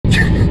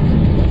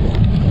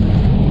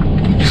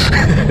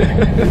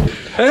Bro,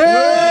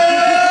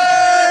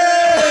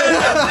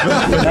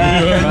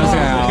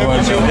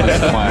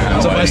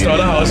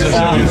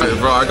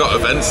 I got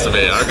events to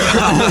be.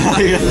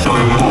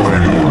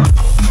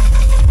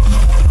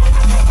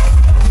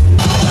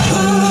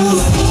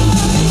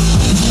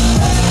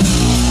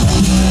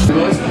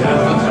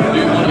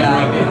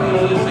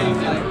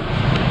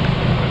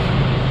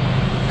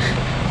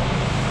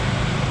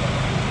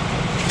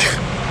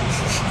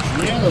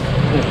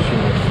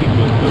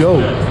 Yo,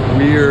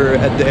 we're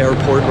at the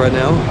airport right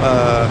now,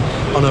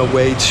 on our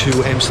way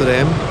to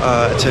Amsterdam,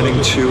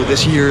 attending to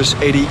this year's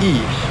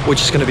ADE,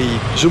 which is going to be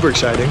super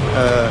exciting.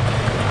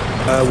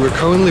 We're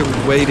currently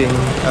waiting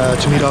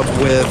to meet up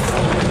with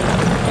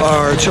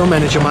our tour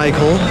manager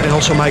Michael, and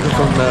also Michael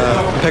from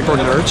Pegboard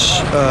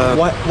Nerds.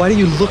 Why do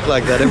you look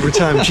like that every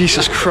time?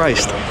 Jesus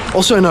Christ.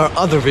 Also in our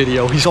other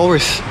video, he's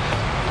always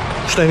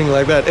standing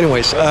like that.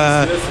 Anyways,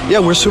 yeah,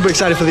 we're super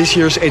excited for this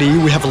year's ADE.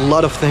 We have a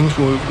lot of things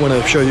we want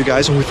to show you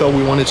guys, and we thought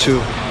we wanted to,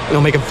 you know,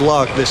 make a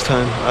vlog this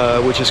time,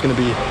 which is going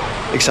to be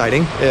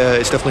exciting.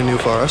 It's definitely new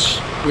for us.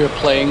 We are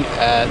playing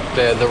at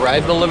the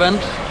Rydeville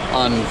event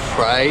on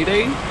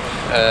Friday,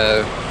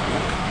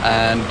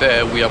 and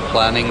we are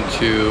planning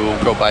to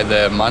go by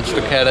the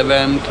Monster Cat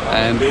event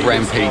and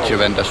Rampage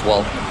event as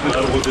well.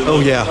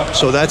 Oh yeah,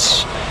 so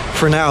that's,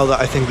 for now,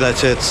 I think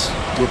that's it.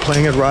 We're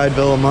playing at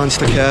Rydeville,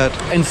 Monster Cat.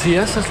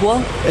 NCS as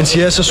well?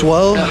 NCS as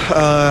well.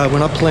 We're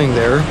not playing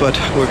there, but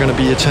we're going to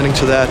be attending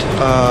to that.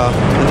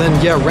 And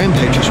then, yeah,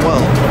 Rampage as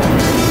well.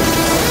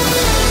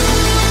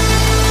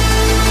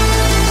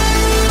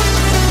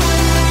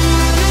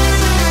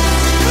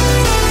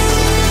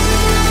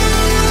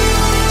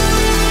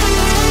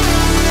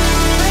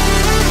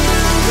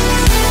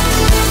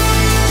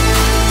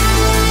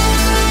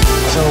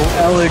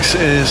 Alex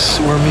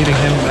we're meeting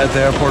him at the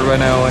airport right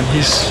now, and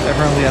he's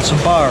apparently at some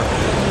bar. So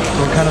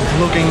we're kind of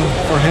looking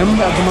for him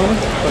at the moment,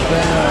 but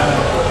then...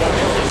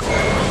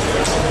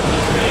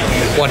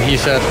 What he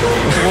said.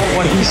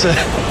 What he said.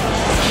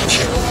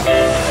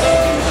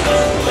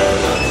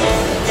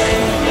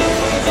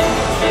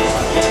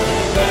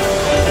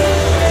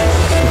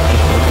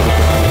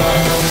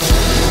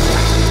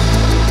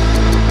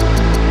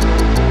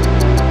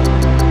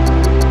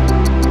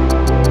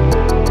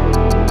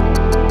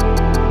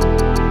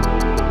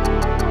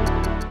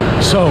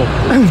 So,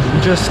 we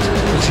just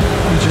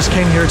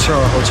came here to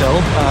our hotel,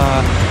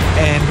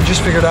 and we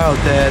just figured out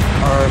that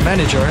our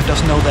manager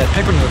doesn't know that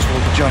Pegboard Nerds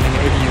will be joining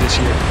ADE this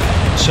year.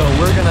 So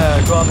we're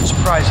gonna go up and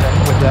surprise him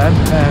with that,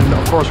 and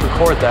of course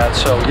record that,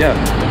 so yeah.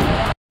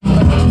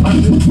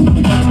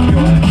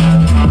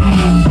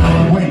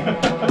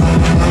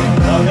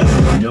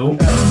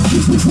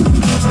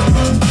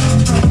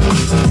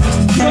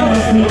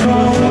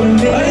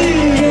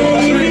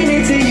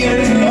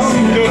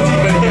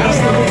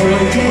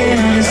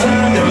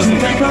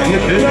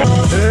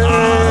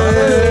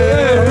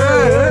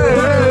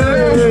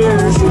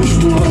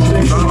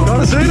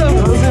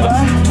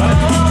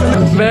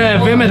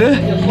 Hvem er det?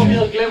 Jeg tror, vi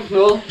havde glemt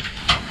noget.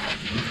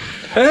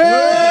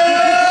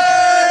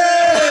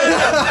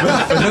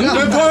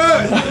 Men prøv at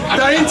høre,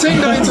 der er en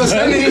ting, der er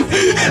interessant i.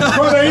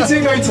 Prøv at der er en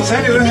ting, der er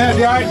interessant i den her.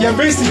 Det er, jeg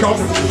vidste, I kom.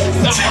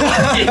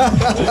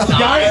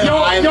 Jeg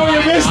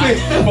vidste det.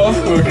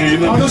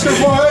 Og nu skal du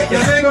prøve at høre, jeg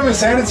ved ikke, om jeg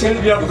sagde det til.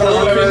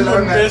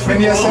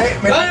 Men jeg sagde...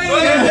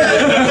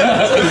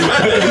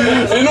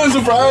 Endnu en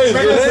surprise!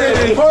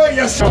 Prøv at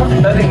jeg sagde...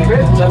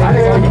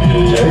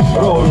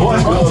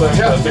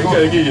 Den kan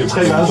jeg give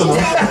 3 gange sådan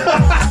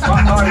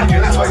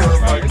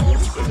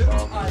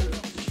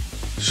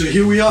So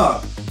here we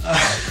are.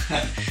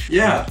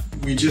 Yeah,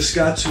 we just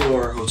got to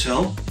our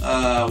hotel,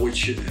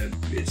 which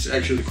it's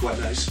actually quite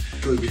nice.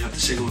 Actually, we have the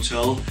same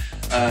hotel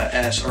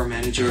as our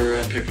manager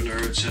and Pegboard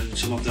Nerds and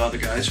some of the other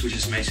guys, which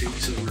is amazing,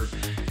 so we're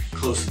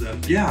close to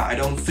them. Yeah, I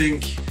don't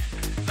think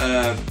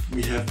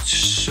we have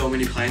so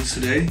many plans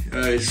today.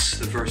 It's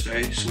the first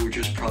day, so we're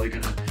just probably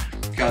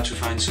got to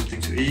find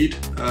something to eat,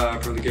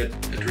 probably get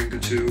a drink or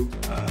two.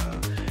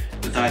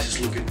 The Dice is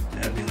looking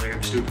at me like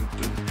I'm stupid,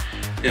 but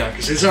yeah,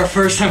 because it's our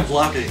first time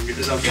vlogging,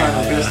 because I'm trying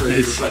my best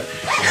later, but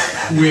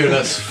weird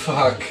as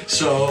fuck.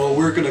 So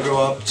we're gonna go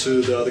up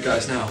to the other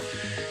guys now.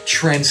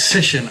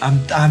 Transition.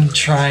 I'm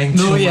trying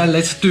to. No, yeah,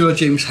 let's do a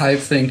James Hype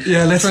thing.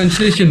 Yeah, let's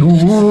transition.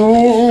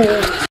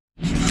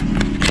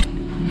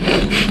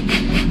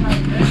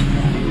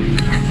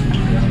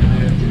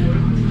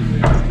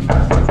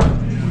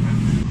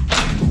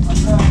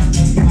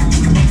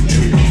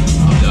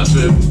 That's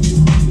it.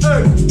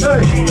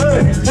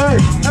 Hey!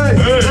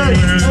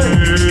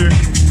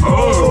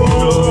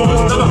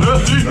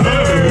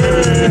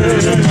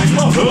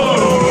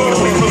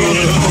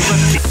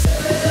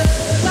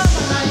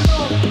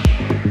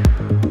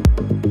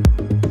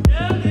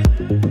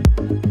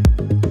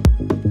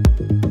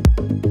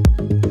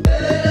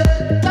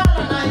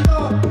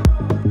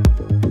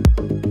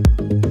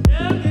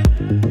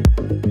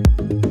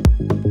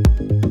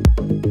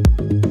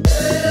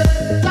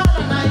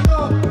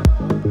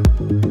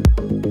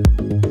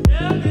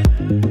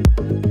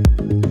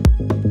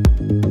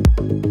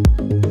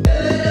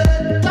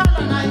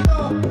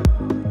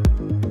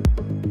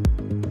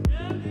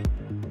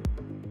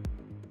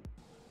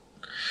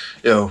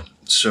 Yo,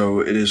 so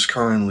it is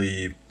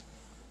currently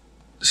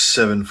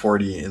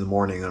 7:40 in the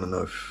morning. I don't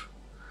know if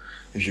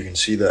you can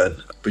see that.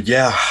 But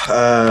yeah,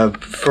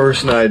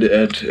 first night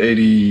at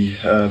ADE,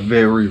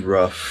 very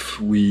rough.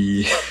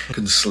 We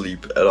couldn't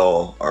sleep at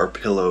all. Our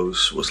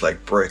pillows was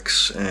like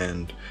bricks,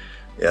 and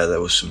yeah,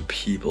 there was some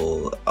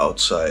people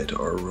outside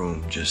our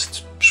room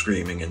just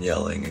screaming and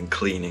yelling and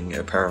cleaning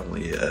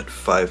apparently at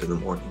 5 in the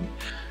morning.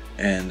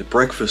 And the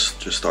breakfast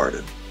just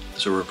started.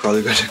 So we're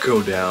probably going to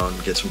go down,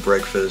 get some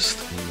breakfast,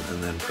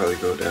 and then probably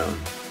go down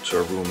to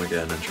our room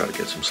again and try to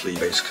get some sleep.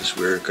 Because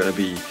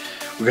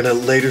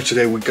later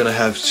today we're gonna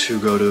have to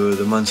go to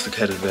the Monster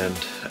Cat event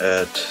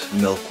at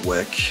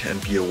Milkweg and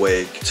be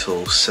awake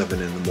till 7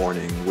 in the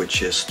morning,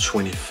 which is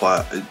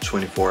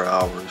 24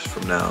 hours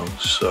from now.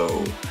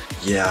 So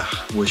yeah,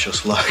 wish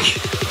us luck.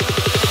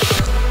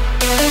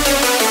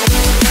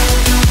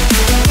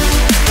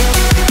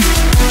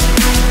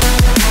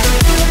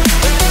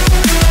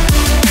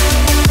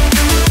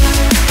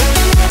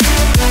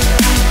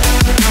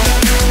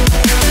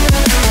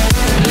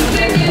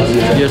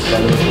 Yes.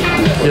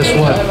 Yes,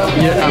 what?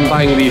 Yeah, I'm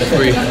buying these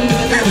 3.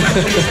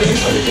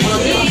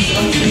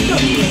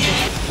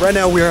 Right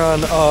now we're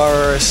on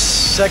our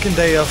second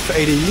day of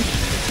ADE,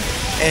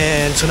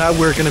 and tonight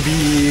we're going to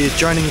be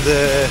joining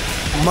the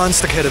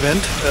Monster Cat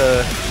event,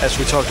 as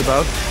we talked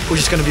about,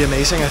 which is going to be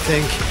amazing. I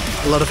think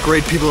a lot of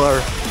great people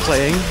are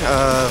playing.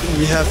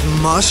 We have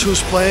Moss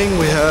who's playing,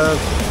 we have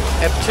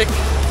Eptic.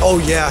 Oh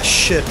yeah,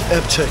 shit,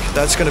 Eptic.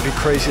 That's gonna be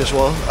crazy as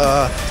well.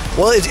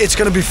 Well, it's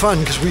gonna be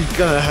fun because we're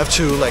gonna have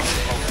to like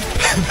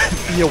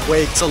be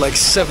awake till like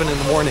 7 in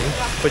the morning.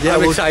 But yeah,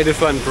 I'm excited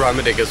for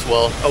Andromedic as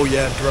well. Oh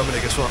yeah,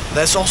 Andromedic as well.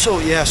 That's also,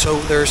 yeah, so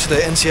there's the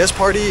NCS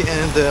party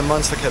and the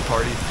Monster Cat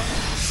party.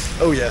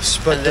 Oh yes,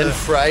 but and then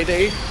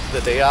Friday,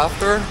 the day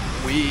after,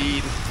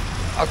 we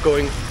are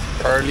going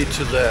early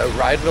to the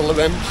Rydeville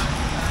event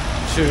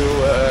to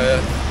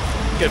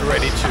get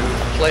ready to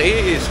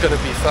play. It's gonna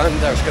be fun.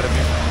 There's gonna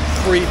be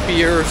free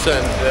beers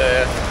and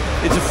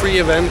it's a free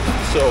event,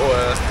 so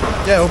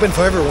yeah, open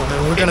for everyone.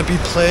 And we're gonna be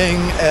playing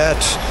at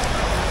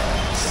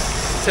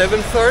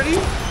 7:30?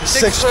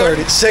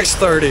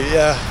 6:30,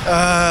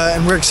 yeah.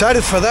 And we're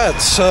excited for that.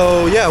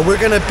 So yeah, we're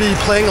gonna be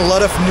playing a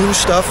lot of new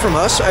stuff from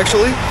us,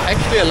 actually.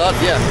 Actually a lot,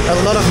 yeah.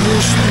 A lot of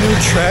new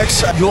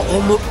tracks. You're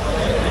almost...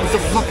 What the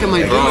fuck am I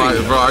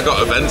doing? Bro, I got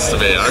events to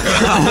be.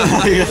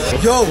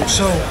 Yo,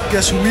 so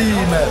guess who we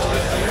met?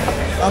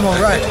 I'm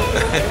alright.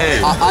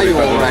 Are you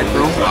alright,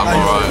 bro? I'm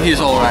alright. He's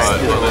alright.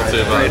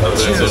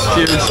 Cheers.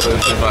 You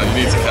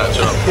need to catch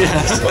up.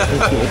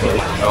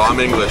 Oh, I'm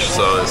English,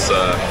 so it's...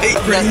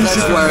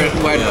 That's where it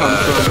comes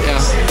from,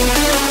 yeah.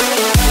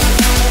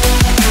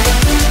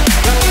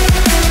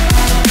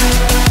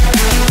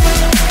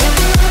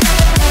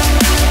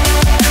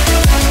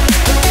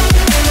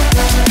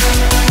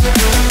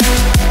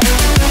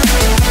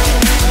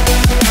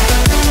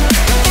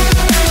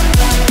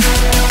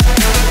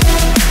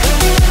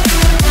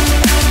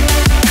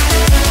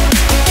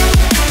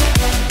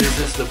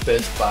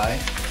 Best buy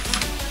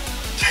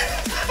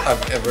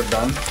I've ever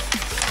done.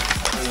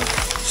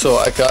 So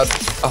I got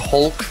a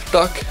Hulk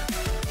duck,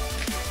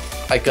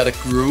 I got a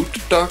Groot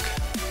duck,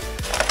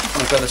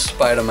 and I got a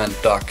Spider-Man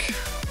duck.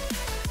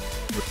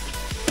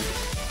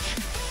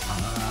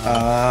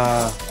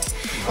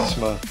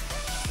 Smart.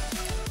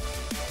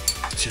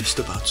 Just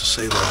about to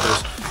say like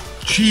this.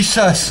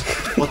 Jesus!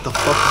 What the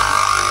fuck?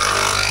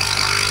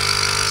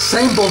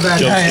 Sample that.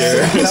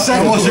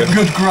 That was a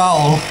good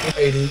growl.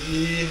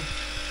 ADE.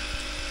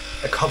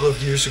 A couple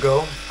of years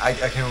ago, I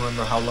can't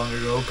remember how long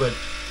ago, but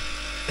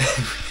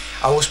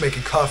I was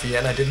making coffee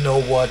and I didn't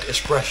know what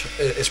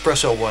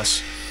espresso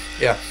was.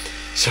 Yeah,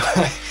 so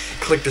I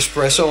clicked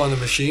espresso on the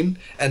machine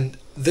and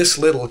this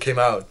little came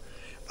out.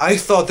 I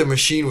thought the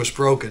machine was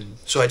broken,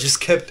 so I just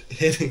kept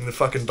hitting the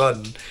fucking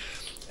button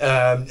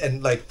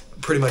and like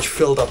pretty much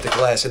filled up the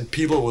glass, and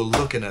people were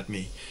looking at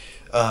me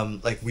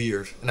like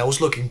weird, and I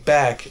was looking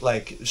back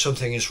like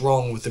something is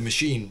wrong with the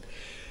machine.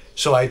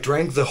 So I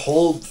drank the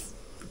whole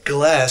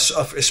glass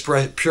of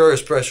pure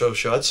espresso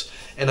shots,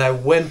 and I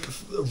went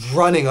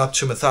running up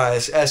to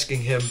Matthias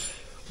asking him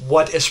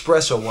what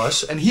espresso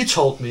was, and he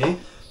told me,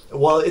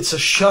 well, it's a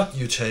shot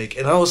you take.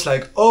 And I was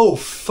like, oh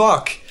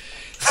fuck,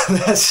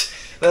 that's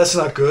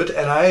not good.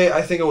 And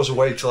I think I was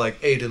awake till like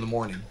 8 in the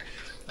morning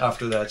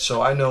after that,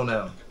 so I know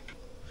now.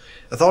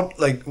 I thought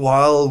like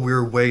while we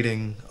were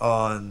waiting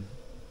on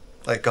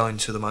like going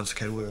to the Monster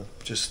Cat, we were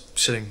just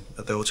sitting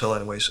at the hotel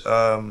anyways,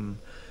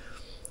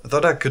 I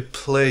thought I could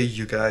play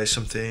you guys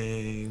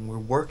something we're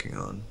working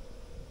on.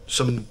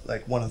 Some,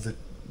 like, one of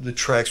the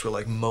tracks we're,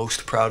 like,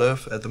 most proud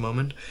of at the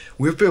moment.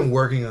 We've been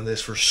working on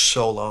this for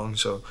so long,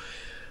 so...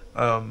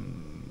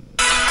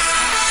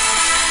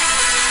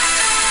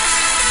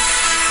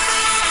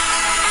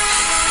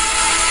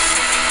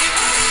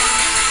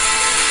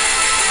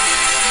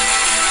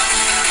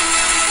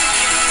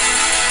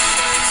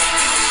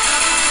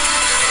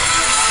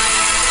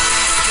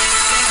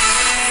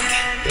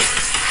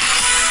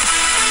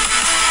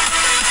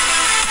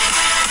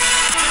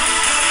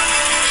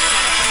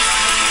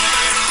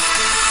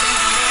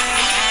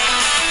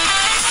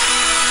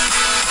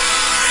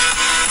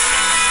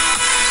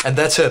 And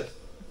that's it.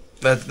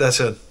 That's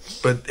it.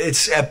 But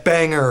it's a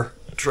banger.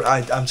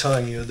 I'm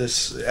telling you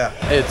this. Yeah.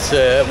 It's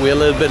we're a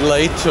little bit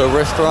late to a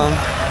restaurant.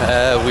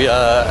 We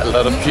are a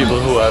lot of people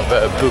who have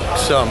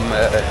booked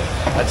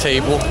a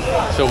table,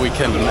 so we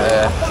can.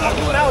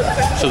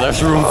 So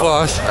there's room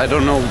for us. I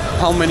don't know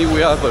how many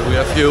we are, but we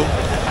are few.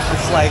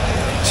 It's like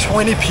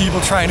 20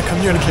 people trying to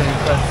communicate,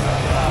 but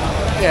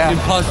yeah,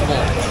 impossible.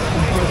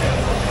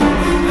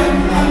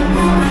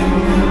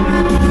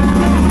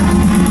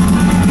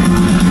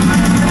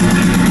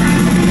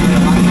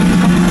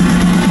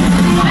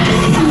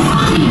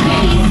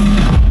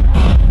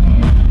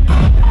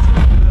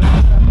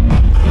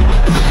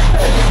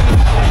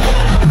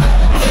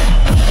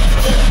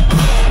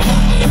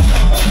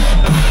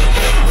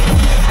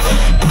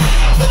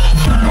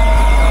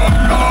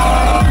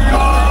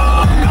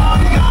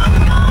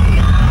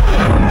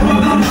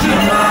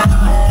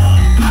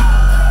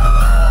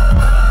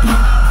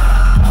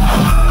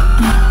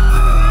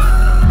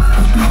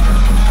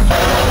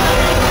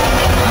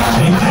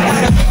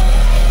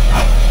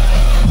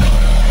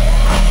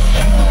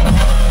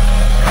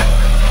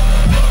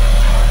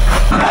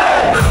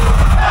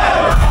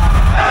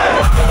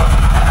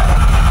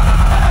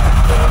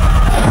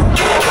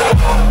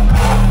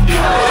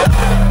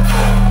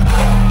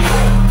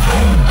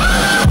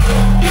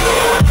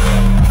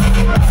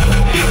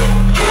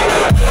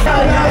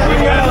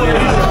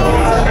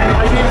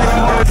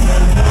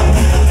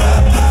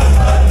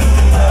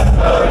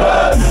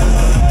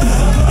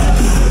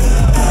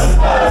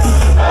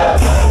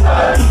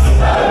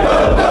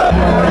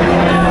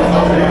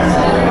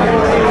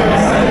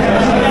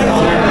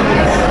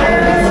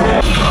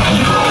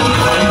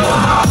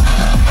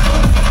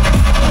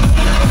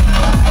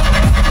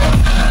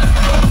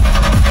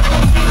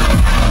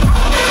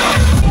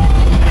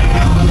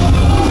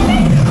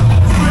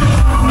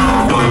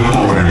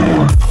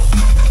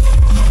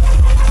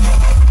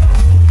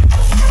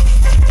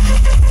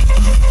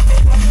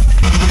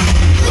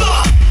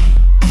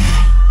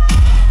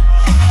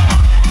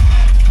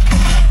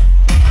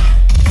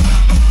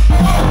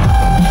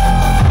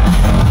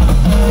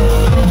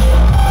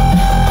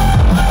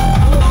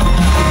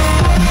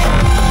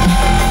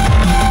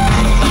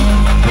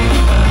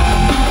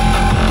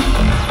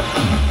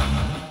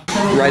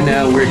 Right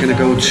now we're gonna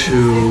go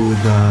to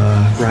the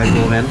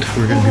rival event.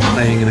 We're gonna be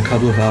playing in a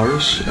couple of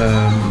hours.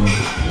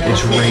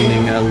 It's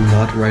raining a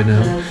lot right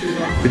now,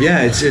 but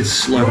yeah,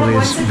 it's lovely.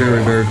 It's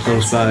very, very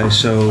close by.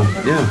 So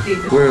yeah,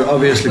 we're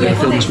obviously gonna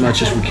film as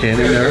much as we can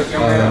in there.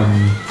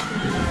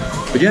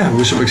 But yeah,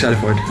 we're super excited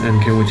for it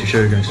and can't wait to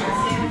show you guys.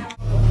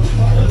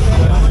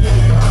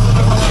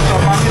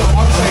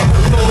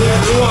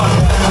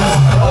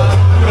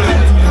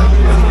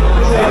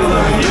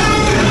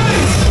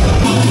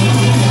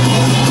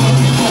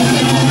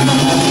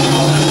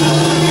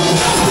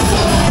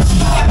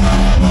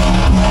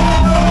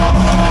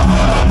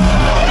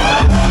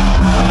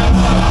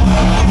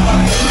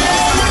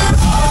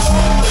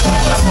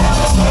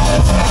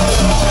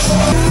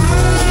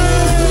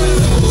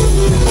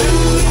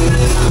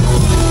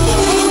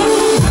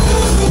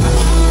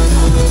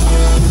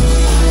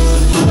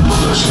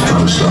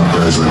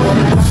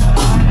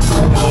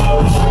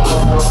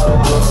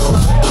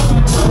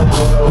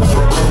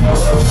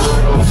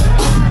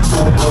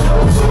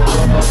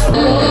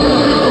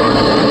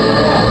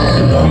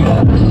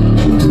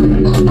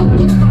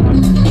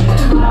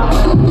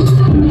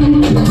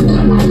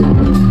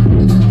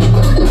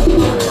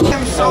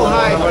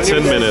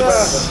 10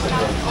 minutes.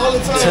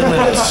 10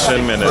 minutes.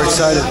 10 minutes. We're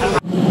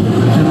excited.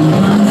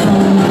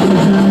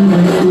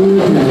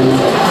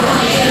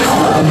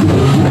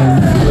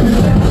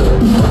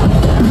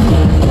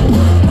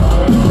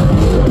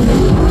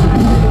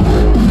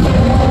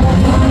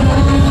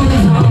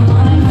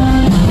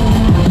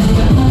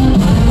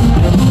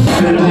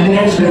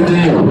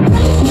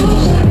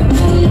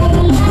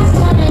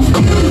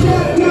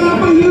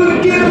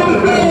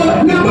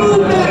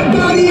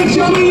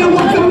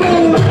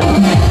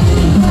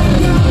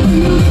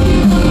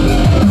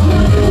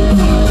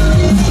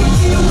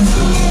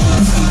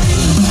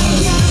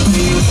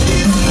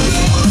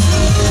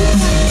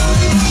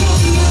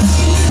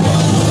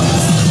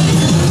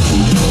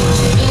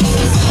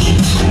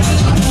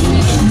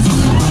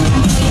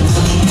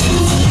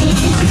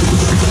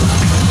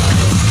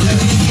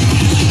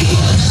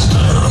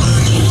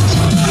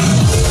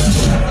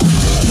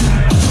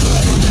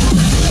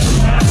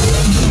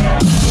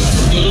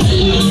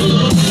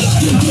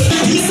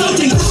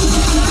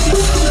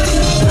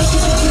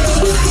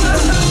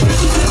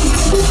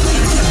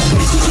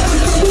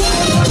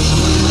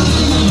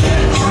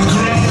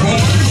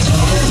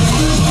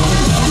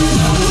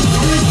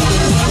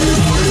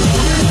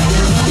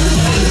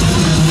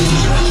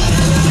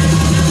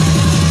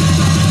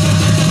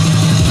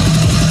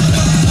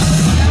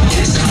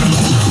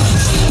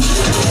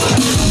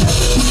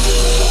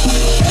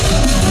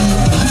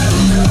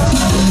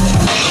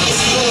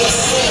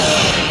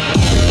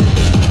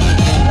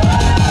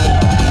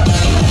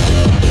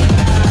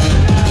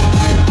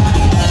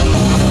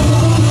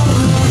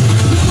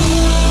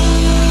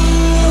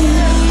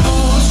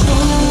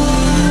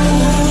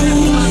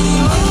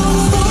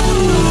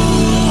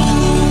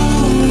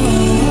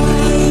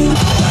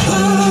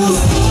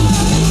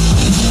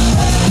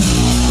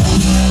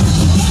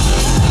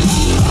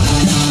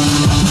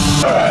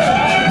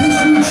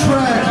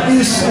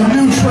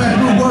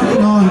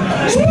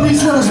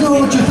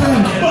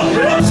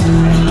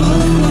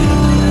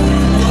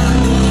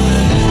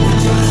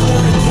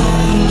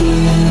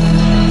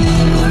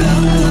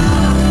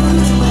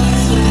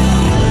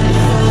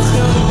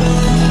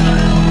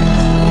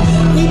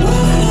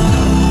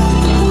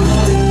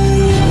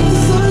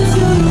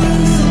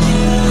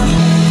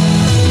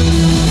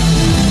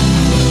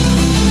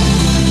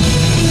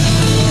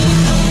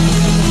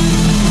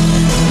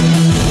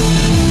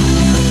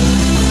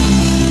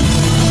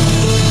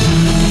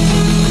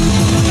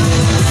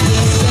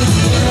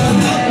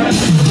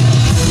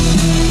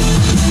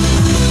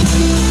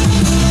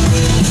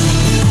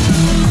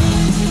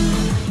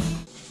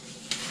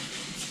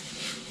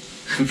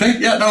 Okay,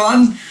 yeah,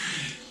 no,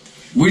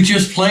 we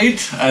just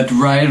played at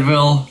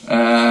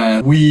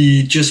Riotville.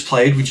 We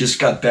just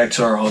got back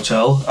to our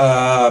hotel.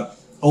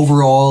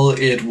 Overall,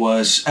 it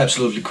was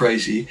absolutely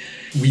crazy.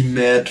 We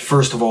met,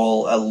 first of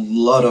all, a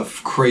lot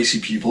of crazy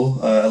people,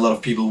 a lot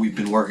of people we've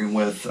been working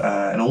with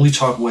and only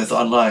talk with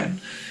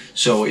online.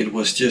 So it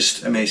was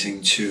just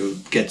amazing to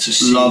get to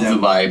see Love them.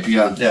 the vibe,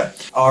 yeah. Yeah.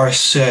 Our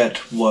set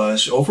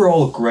was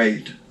overall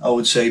great, I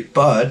would say,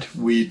 but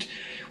we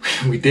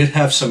did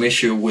have some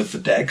issue with the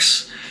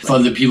decks. For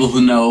the people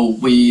who know,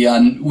 we are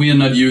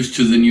not used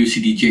to the new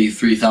CDJ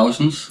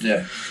 3000s.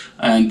 Yeah.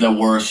 And there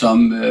were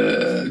some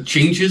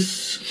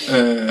changes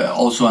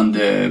also on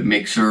the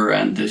mixer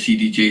and the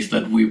CDJs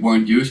that we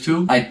weren't used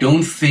to. I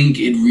don't think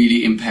it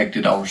really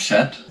impacted our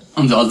set.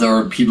 And the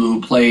other people who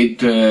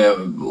played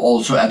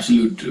also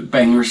absolute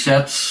banger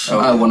sets. So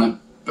I want to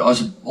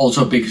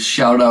also a big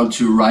shout out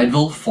to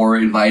Riotville for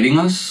inviting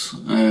us.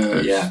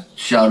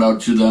 Shout out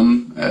to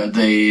them.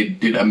 They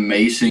did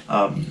amazing.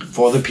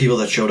 For the people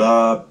that showed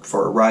up,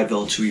 for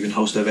Riotville to even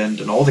host the event,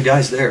 and all the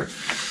guys there.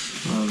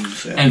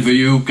 And for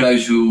you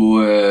guys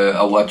who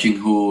are watching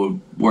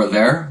who were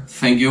there,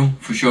 thank you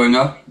for showing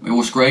up. It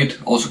was great.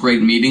 Also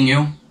great meeting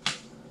you.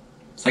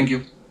 Thank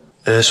you.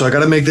 So I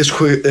gotta make this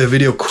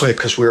video quick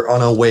because we're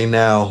on our way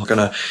now. We're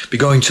gonna be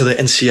going to the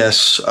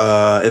NCS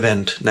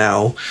event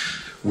now.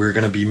 We're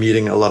gonna be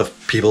meeting a lot of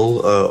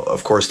people,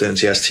 of course the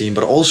NCS team,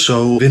 but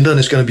also Vinden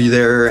is gonna be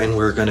there, and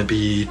we're gonna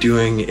be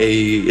doing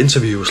a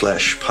interview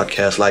 /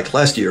 podcast like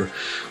last year.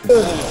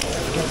 Good.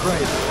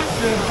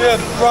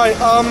 Right,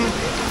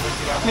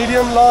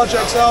 medium, large,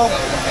 XL,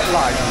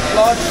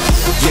 large.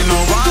 You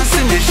know once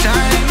in the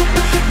shine,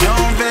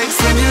 don't vex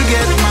when you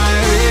get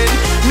married.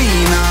 Me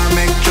nah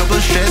make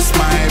trouble stress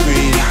my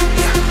brain.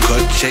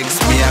 Cut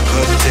checks, me I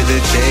cut to the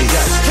chase.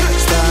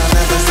 Start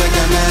never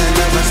second hand,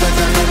 never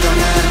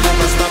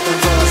stopping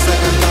for a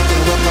second,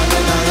 talking up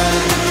another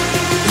line.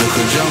 Look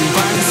a jump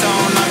and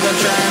sound, I got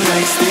try and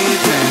make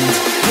statement.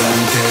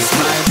 Don't test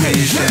my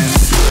patience.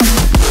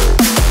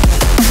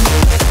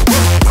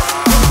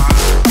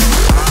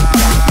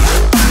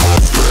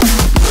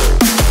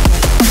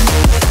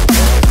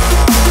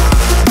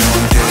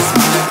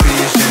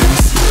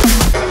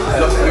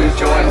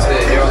 Joins me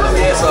here on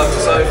the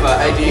sofa,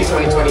 ADE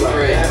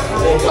 2023,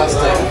 all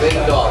plastic, big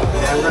dot.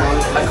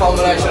 A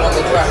combination on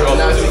the track, and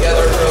now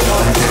together for a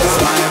while.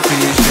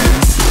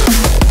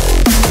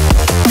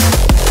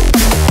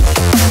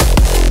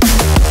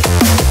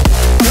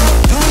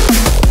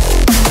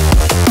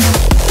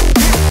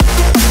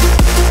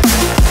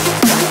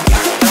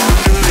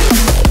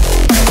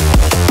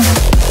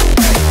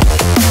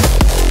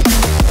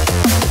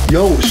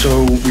 Yo,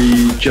 so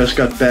we just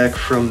got back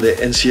from the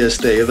NCS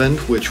Day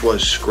event, which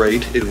was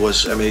great. It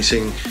was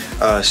amazing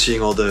seeing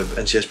all the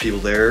NCS people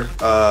there.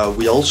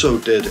 We also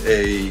did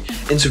a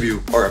interview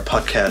or a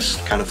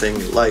podcast kind of thing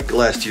like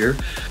last year.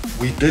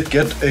 We did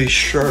get a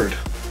shirt.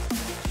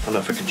 I don't know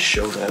if I can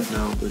show that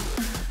now, but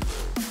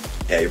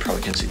yeah, you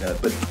probably can't see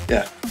that, but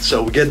yeah.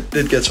 So we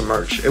did get some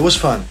merch. It was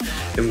fun,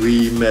 and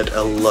we met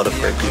a lot of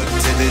great people.